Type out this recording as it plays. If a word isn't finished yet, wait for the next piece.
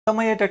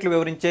అర్థమయ్యేటట్లు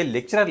వివరించే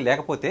లెక్చరర్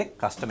లేకపోతే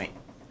కష్టమే.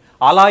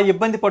 అలా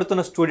ఇబ్బంది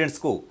పడుతున్న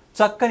స్టూడెంట్స్కు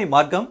చక్కని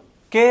మార్గం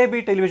KAB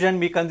టెలివిజన్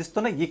మీకు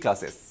అందిస్తున్న ఈ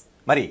క్లాసెస్.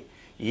 మరి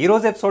ఈ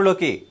రోజు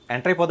ఎపిసోడ్లోకి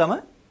ఎంటర్ అయిపోదామా?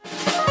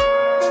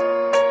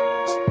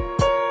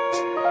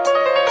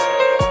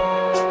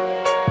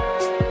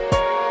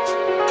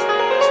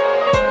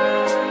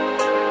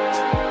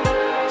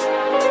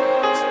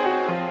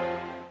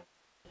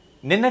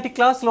 నిన్నటి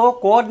క్లాస్లో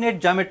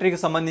కోఆర్డినేట్ జామెట్రీకి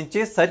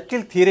సంబంధించి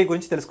సర్కిల్ థియరీ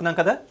గురించి తెలుసుకున్నాం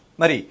కదా.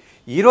 మరి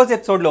ఈ రోజు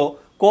ఎపిసోడ్లో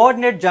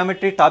కోఆర్డినేట్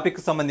జామెట్రీ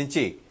టాపిక్కి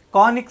సంబంధించి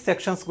కానిక్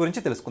సెక్షన్స్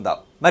గురించి తెలుసుకుందాం.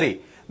 మరి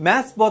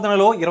మ్యాథ్స్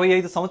బోధనలో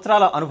 25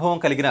 సంవత్సరాల అనుభవం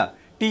కలిగిన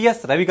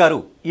టిఎస్ రవి గారు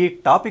ఈ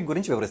టాపిక్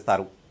గురించి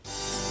వివరిస్తారు.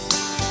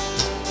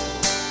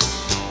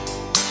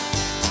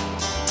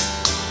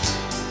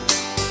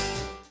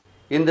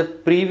 In the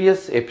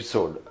previous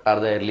episode or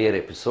the earlier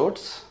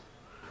episodes,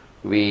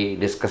 we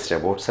discussed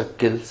about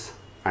circles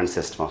and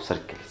system of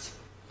circles.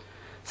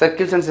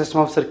 Circles and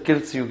system of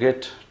circles, you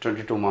get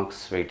 22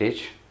 marks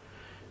weightage.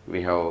 We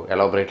have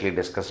elaborately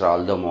discussed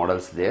all the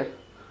models there.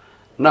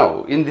 Now,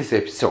 in this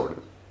episode,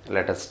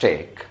 let us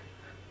take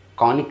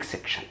conic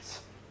sections,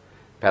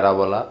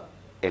 parabola,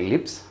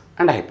 ellipse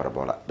and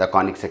hyperbola. The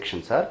conic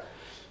sections are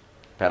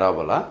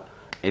parabola,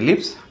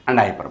 ellipse and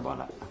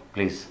hyperbola.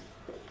 Please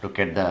look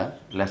at the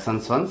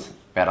lessons once.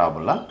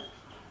 Parabola,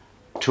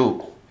 2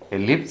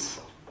 ellipse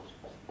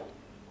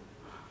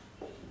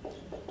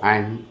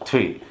and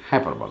 3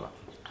 hyperbola.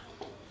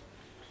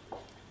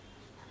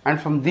 And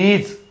from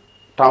these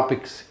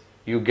topics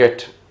you get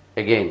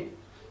again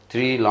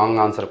 3 long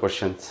answer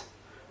questions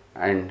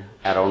and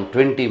around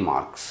 20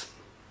 marks.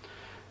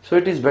 So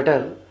it is better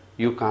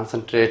you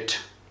concentrate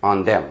on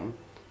them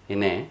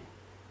in a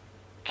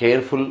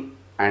careful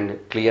and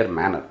clear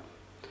manner.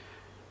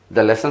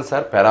 The lessons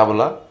are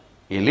parabola,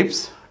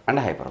 ellipse and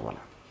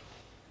hyperbola.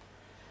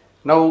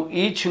 Now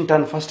each in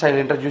turn, first I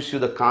will introduce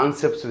you the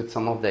concepts with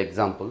some of the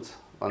examples.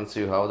 Once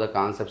you have the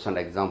concepts and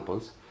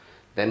examples,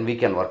 then we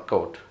can work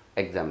out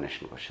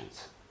examination questions.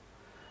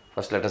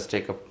 First let us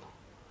take up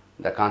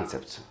the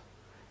concepts.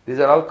 These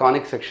are all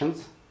conic sections.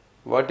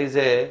 What is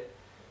a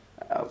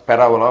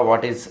parabola?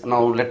 What is, now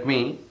let me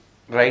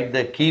write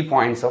the key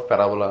points of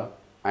parabola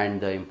and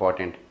the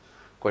important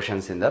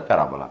questions in the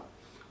parabola.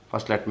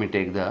 First let me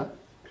take the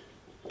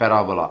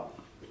parabola.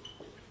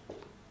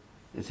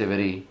 It's a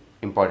very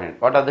important.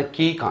 What are the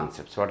key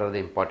concepts? What are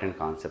the important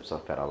concepts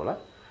of parabola?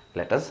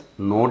 Let us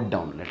note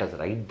down, let us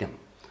write them.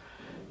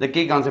 The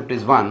key concept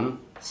is 1.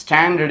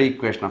 Standard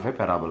equation of a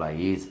parabola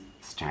is,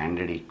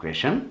 standard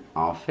equation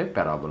of a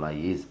parabola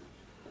is,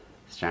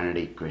 standard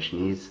equation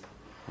is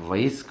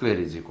y square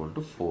is equal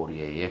to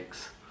 4ax.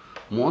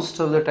 Most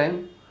of the time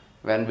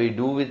when we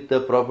do with the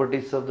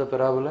properties of the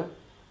parabola,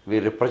 we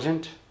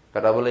represent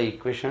parabola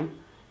equation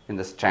in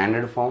the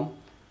standard form,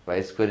 y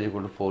square is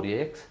equal to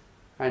 4ax,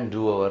 and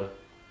do our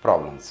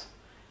problems.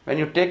 When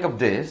you take up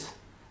this,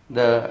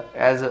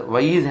 as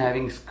y is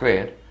having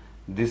square,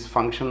 this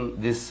function,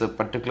 this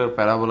particular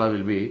parabola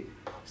will be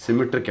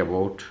symmetric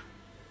about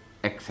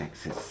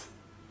x-axis.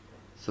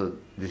 So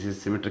this is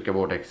symmetric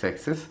about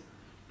x-axis.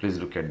 Please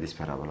look at this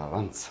parabola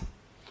once.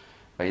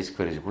 Y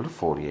square is equal to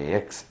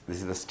 4ax. This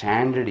is the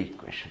standard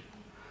equation.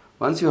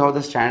 Once you have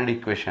the standard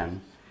equation,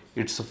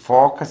 its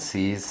focus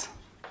is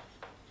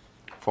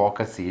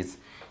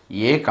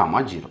a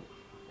comma 0.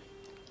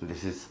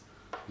 This is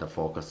the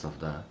focus of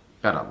the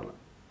parabola,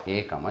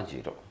 a comma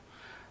 0.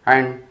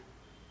 And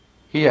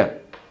here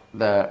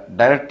the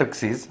directrix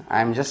is,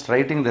 I am just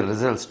writing the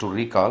results to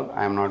recall,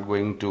 I am not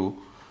going to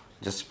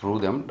just prove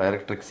them.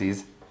 Directrix is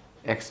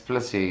x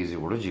plus a is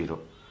equal to 0.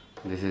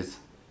 This is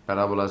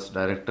parabola's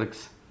directrix.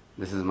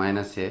 This is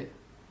minus a,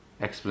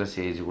 x plus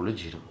a is equal to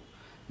 0.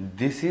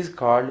 This is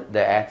called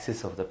the axis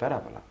of the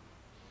parabola.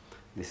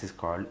 This is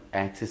called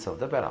axis of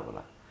the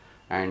parabola.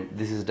 And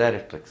this is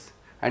directrix.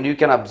 And you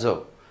can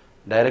observe,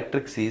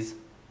 directrix is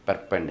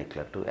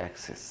perpendicular to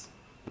axis.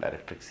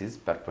 Directrix is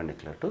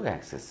perpendicular to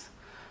axis.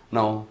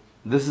 Now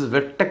this is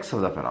vertex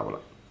of the parabola.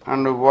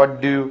 And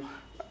what do you,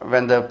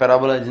 when the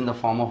parabola is in the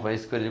form of y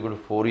square is equal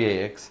to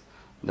 4ax,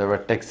 the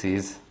vertex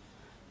is,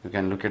 you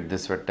can look at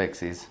this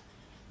vertex is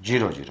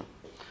 0 0.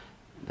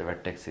 The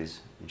vertex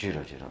is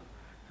 0 0.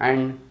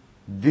 And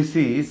this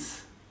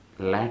is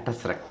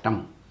latus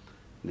rectum.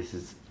 This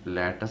is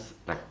latus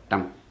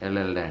rectum,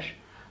 LL dash.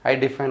 I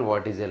define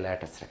what is a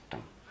latus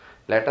rectum.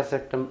 Latus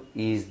rectum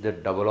is the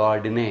double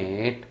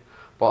ordinate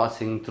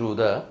passing through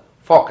the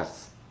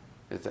focus.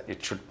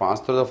 It should pass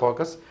through the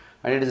focus,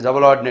 and it is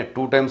double ordinate,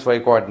 2 times y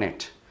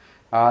coordinate.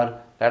 Or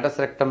latus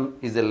rectum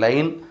is a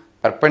line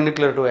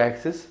perpendicular to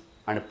axis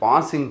and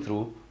passing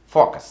through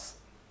focus.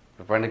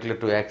 Perpendicular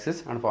to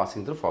axis and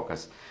passing through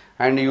focus.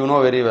 And you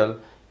know very well,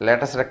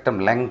 latus rectum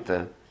length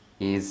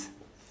is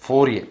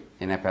 4a.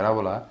 In a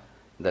parabola,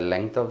 the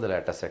length of the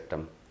latus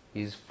rectum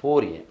is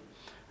 4a.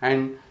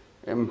 And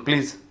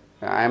please,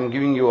 I am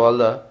giving you all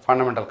the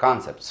fundamental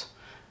concepts.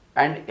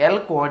 And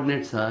L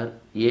coordinates are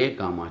a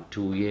comma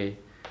 2a,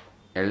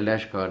 L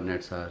dash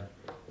coordinates are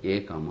a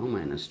comma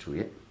minus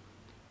 2a,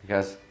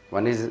 because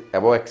one is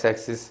above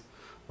x-axis,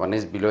 one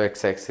is below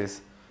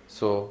x-axis.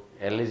 So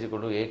L is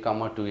equal to a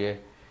comma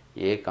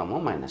 2a comma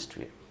minus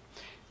 2a.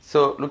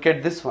 So look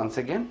at this once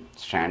again.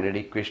 Standard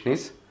equation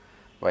is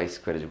y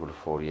square is equal to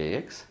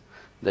 4ax.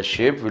 The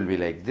shape will be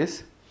like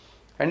this.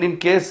 And in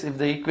case if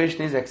the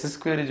equation is x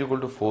square is equal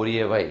to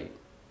 4ay,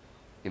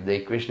 if the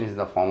equation is in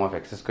the form of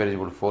x square is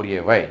equal to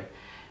 4ay,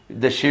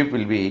 the shape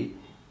will be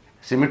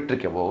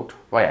symmetric about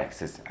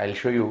y-axis. I will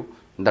show you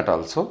that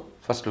also.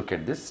 First look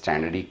at this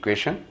standard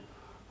equation.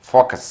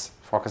 Focus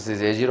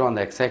is a0 on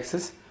the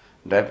x-axis.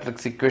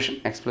 Directrix equation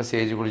x plus a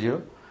is equal to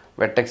 0.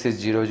 Vertex is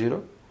 0,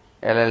 0.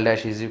 LL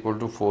dash is equal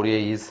to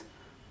 4a is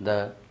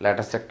the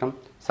lattice rectum.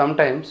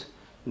 Sometimes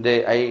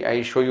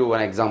I show you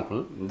one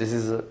example. This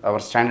is our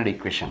standard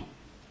equation.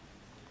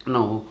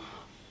 Now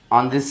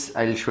on this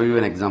I will show you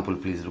an example.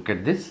 Please look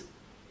at this.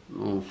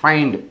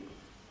 Find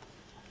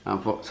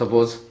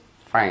suppose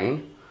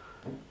find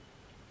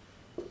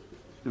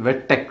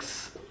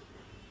vertex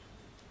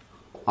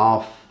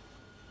of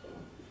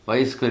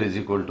y square is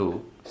equal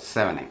to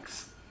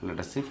 7x. Let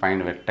us see,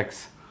 find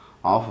vertex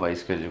of y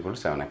square is equal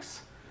to 7x.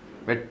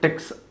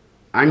 Vertex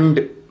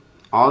and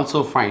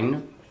also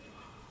find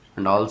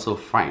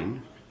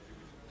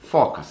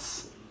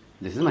focus.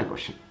 This is my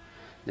question.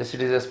 Just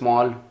it is a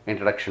small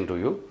introduction to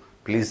you.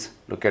 Please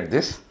look at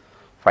this.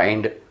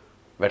 Find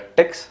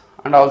vertex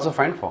and also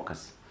find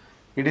focus.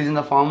 It is in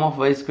the form of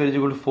y square is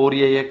equal to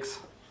 4ax.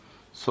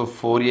 So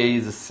 4a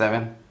is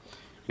 7.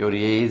 Your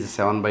a is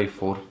 7 by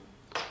 4.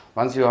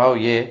 Once you have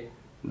a,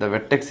 the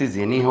vertex is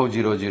anyhow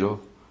 0, 0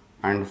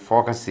 and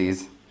focus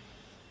is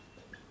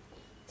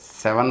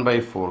 7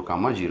 by 4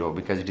 comma 0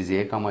 because it is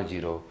a comma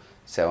 0,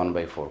 7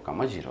 by 4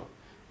 comma 0.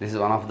 This is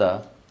one of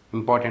the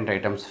important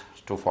items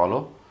to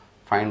follow.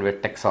 Find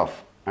vertex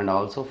of and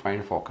also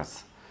find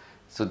focus.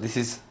 So this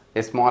is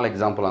a small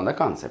example on the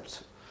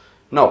concepts.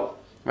 Now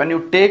when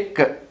you take,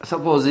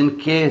 suppose in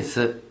case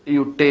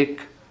you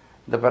take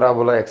the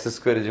parabola x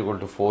square is equal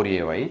to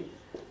 4ay,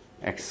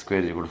 x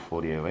square is equal to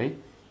 4ay.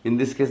 In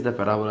this case the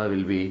parabola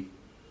will be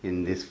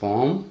in this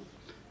form.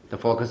 The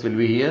focus will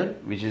be here,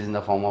 which is in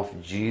the form of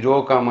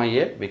 0 comma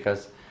a,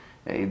 because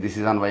this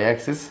is on y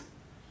axis.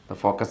 The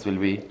focus will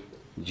be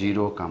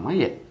 0 comma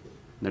a.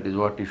 That is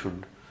what you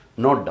should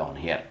note down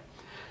here.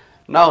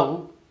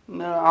 Now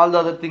all the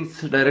other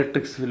things,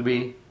 directrix will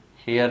be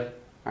here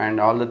and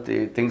all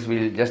the things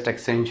will just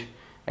extend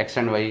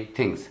y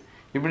things.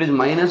 If it is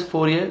minus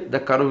 4a,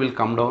 the curve will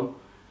come down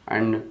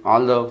and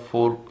all the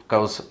 4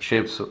 curves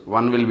shapes,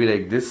 one will be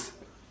like this,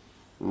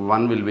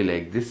 one will be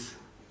like this,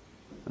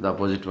 the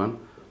opposite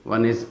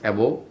one is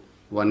above,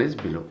 one is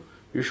below.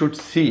 You should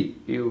see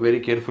very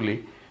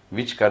carefully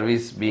which curve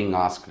is being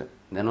asked,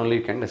 then only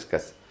you can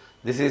discuss.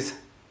 This is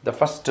the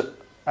first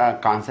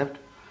concept.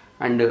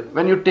 And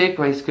when you take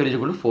y square is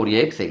equal to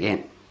 4ax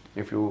again,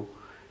 if you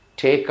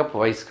take up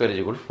y square is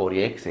equal to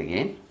 4ax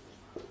again,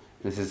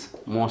 this is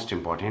most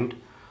important.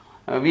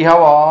 We have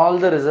all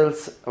the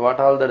results. What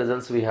all the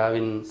results we have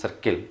in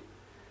circle?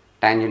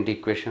 Tangent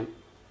equation,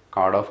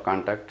 chord of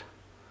contact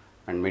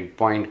and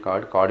midpoint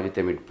chord with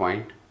a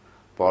midpoint,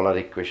 polar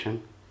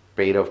equation,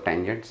 pair of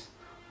tangents,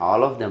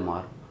 all of them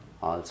are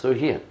also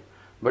here.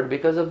 But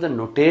because of the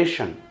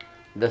notation,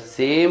 the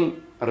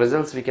same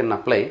results we can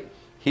apply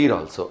here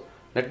also.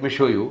 Let me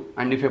show you.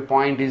 And if a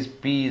point is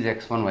P is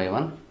x1,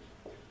 y1,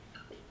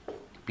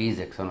 P is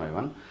x1,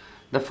 y1,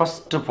 the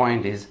first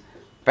point is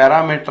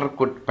parametric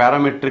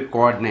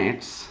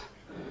coordinates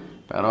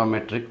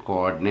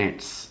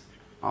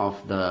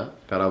of the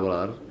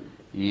parabola are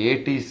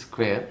at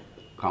square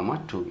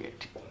comma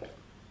 280.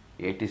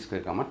 at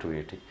square comma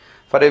 280.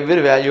 For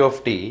every value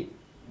of t,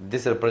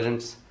 this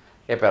represents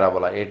a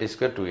parabola at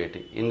square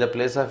 280. In the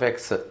place of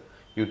x,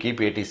 you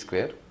keep at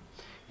square.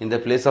 In the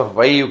place of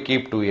y, you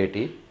keep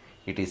 280.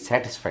 It is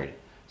satisfied.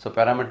 So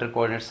parametric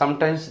coordinates,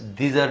 sometimes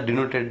these are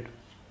denoted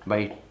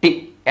by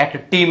t.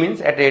 At t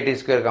means at 80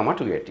 square comma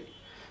 280.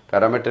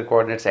 Parametric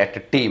coordinates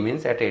at t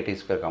means at 80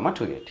 square comma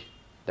 280.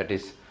 That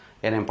is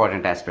an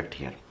important aspect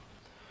here.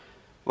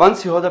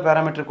 Once you have the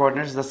parametric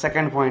coordinates, the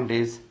second point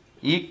is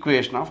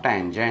equation of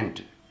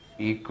tangent.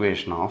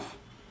 Equation of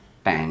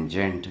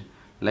tangent.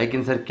 Like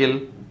in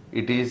circle,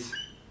 it is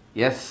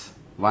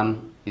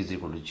S1 is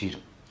equal to 0.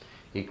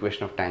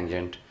 Equation of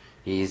tangent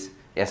is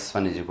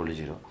S1 is equal to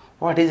 0.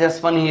 What is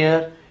S1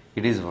 here?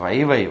 It is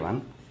y by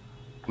 1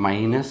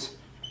 minus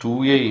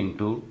 2a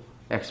into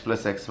x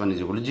plus x1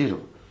 is equal to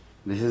 0.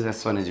 This is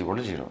S1 is equal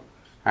to 0.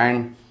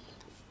 And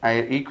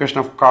equation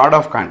of chord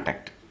of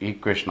contact.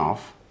 Equation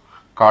of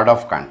chord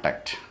of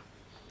contact.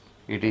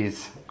 It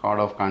is chord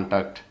of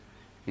contact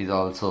is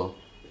also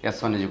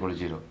S1 is equal to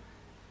 0.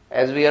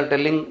 As we are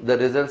telling the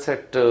results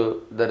at the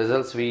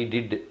results we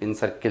did in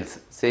circles,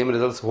 same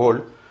results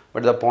hold,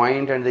 but the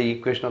point and the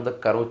equation of the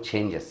curve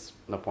changes.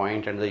 The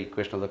point and the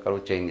equation of the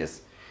curve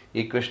changes.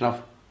 Equation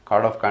of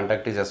chord of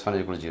contact is S1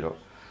 is equal to 0.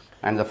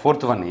 And the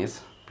fourth one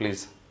is,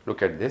 please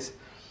look at this,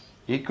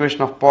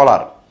 equation of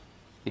polar.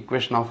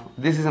 Equation of,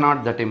 this is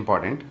not that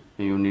important,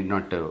 you need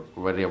not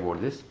worry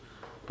about this.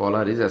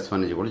 Polar is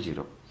S1 is equal to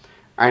 0.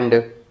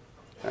 And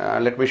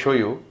let me show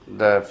you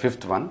the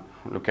fifth one.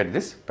 Look at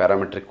this,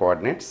 parametric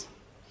coordinates.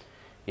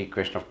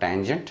 equation of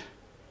tangent,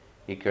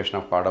 equation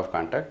of chord of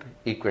contact,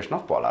 equation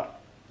of polar.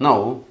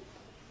 Now,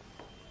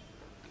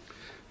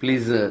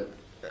 please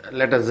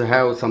let us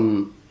have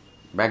some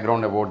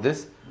background about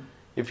this.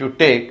 If you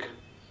take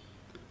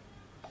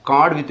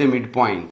chord with a midpoint